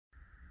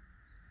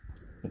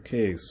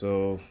Okay,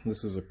 so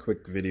this is a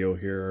quick video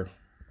here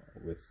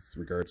with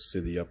regards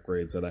to the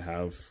upgrades that I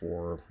have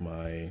for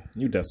my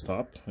new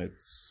desktop.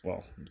 It's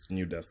a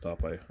new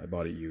desktop. I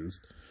bought it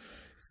used.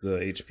 It's a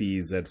HP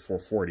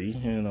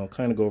Z440, and I'll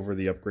kind of go over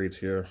the upgrades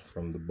here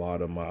from the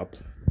bottom up.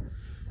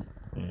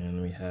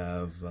 And we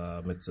have,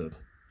 it's a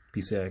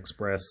PCI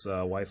Express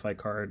Wi-Fi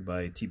card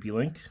by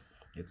TP-Link.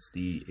 It's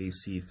the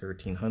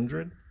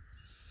AC1300.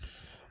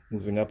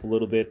 Moving up a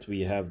little bit,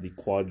 we have the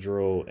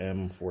Quadro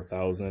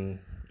M4000.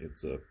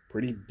 It's a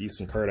pretty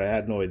decent card. I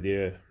had no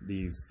idea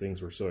these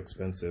things were so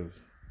expensive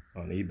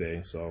on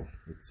eBay, so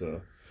it's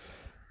a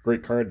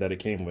great card that it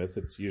came with.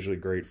 It's usually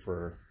great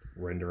for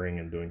rendering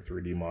and doing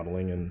 3D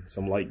modeling and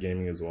some light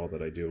gaming as well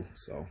that I do.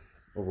 So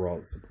overall,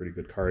 it's a pretty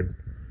good card.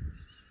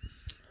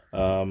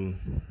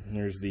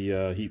 There's the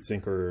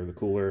heatsink or the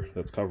cooler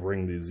that's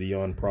covering the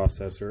Xeon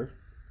processor.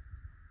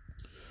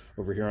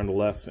 Over here on the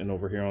left and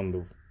over here on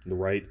the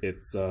right,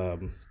 it's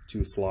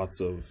two slots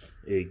of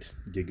 8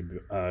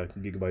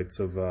 gigabytes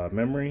of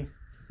memory.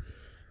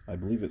 I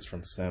believe it's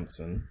from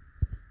Samsung.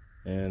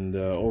 And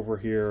over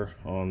here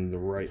on the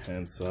right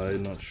hand side,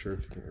 not sure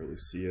if you can really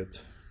see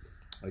it,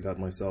 I got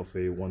myself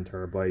a 1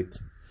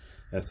 terabyte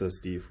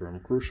SSD from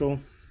Crucial.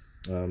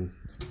 I'm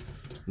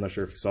not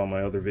sure if you saw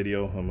my other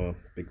video. I'm a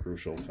big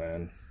Crucial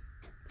fan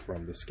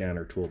from the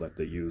scanner tool that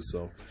they use,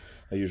 so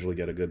I usually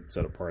get a good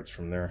set of parts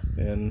from there.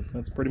 And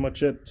that's pretty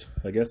much it.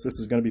 I guess this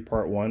is going to be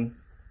part 1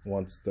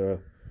 once the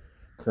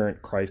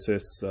current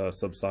crisis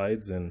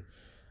subsides and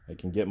I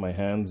can get my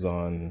hands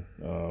on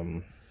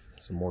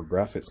some more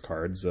graphics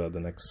cards. The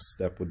next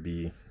step would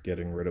be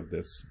getting rid of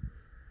this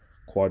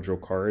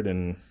Quadro card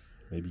and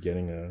maybe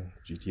getting a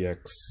GTX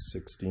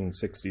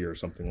 1660 or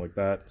something like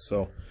that.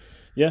 So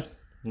yeah,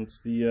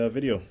 that's the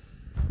video.